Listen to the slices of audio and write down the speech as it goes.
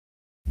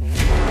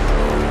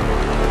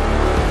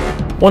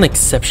One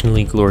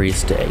exceptionally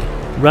glorious day,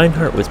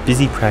 Reinhardt was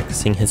busy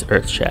practicing his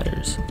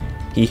Earthshatters.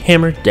 He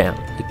hammered down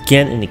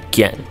again and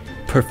again,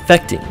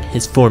 perfecting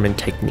his form and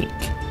technique,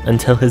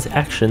 until his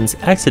actions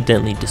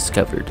accidentally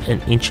discovered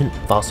an ancient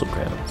fossil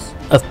grounds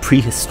of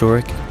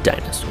prehistoric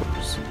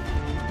dinosaurs.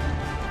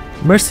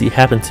 Mercy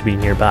happened to be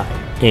nearby,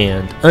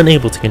 and,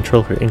 unable to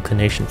control her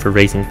inclination for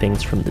raising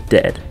things from the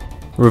dead,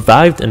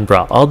 revived and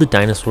brought all the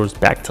dinosaurs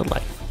back to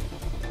life.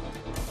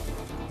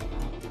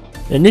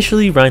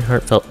 Initially,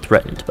 Reinhardt felt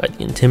threatened by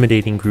the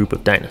intimidating group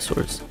of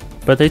dinosaurs,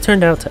 but they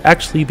turned out to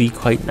actually be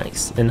quite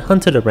nice and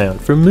hunted around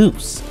for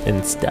moose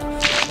and stuff.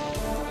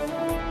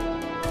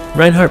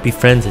 Reinhardt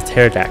befriends a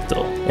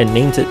pterodactyl and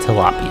names it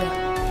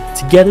Tilapia.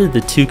 Together,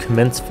 the two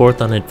commence forth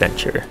on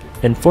adventure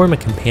and form a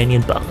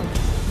companion bond.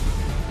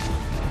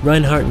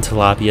 Reinhardt and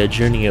Tilapia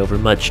journey over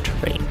much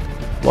terrain.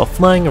 While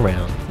flying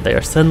around, they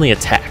are suddenly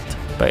attacked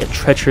by a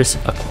treacherous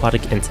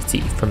aquatic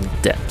entity from the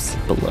depths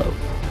below.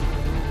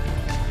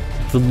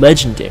 The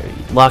legendary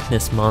Loch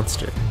Ness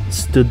Monster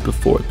stood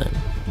before them.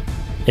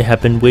 It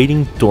had been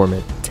waiting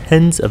dormant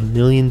tens of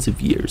millions of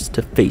years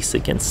to face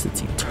against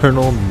its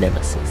eternal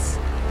nemesis,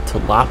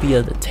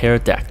 Tilapia the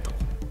pterodactyl.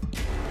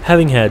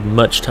 Having had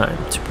much time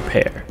to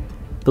prepare,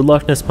 the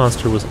Loch Ness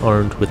Monster was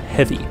armed with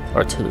heavy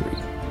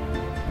artillery.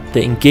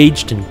 They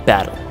engaged in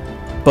battle,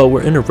 but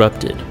were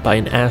interrupted by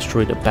an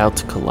asteroid about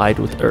to collide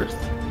with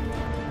Earth.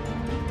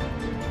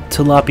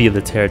 Tilapia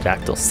the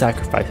pterodactyl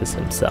sacrifices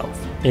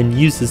himself and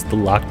uses the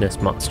Loch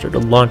Ness Monster to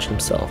launch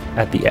himself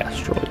at the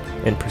asteroid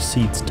and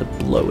proceeds to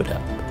blow it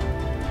up.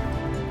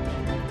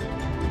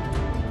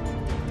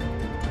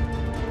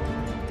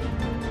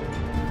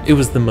 It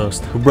was the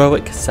most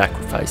heroic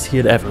sacrifice he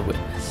had ever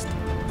witnessed.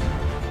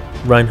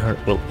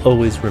 Reinhardt will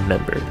always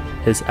remember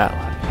his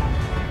ally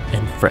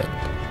and friend,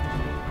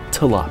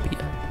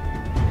 Tilapia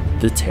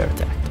the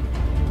pterodactyl.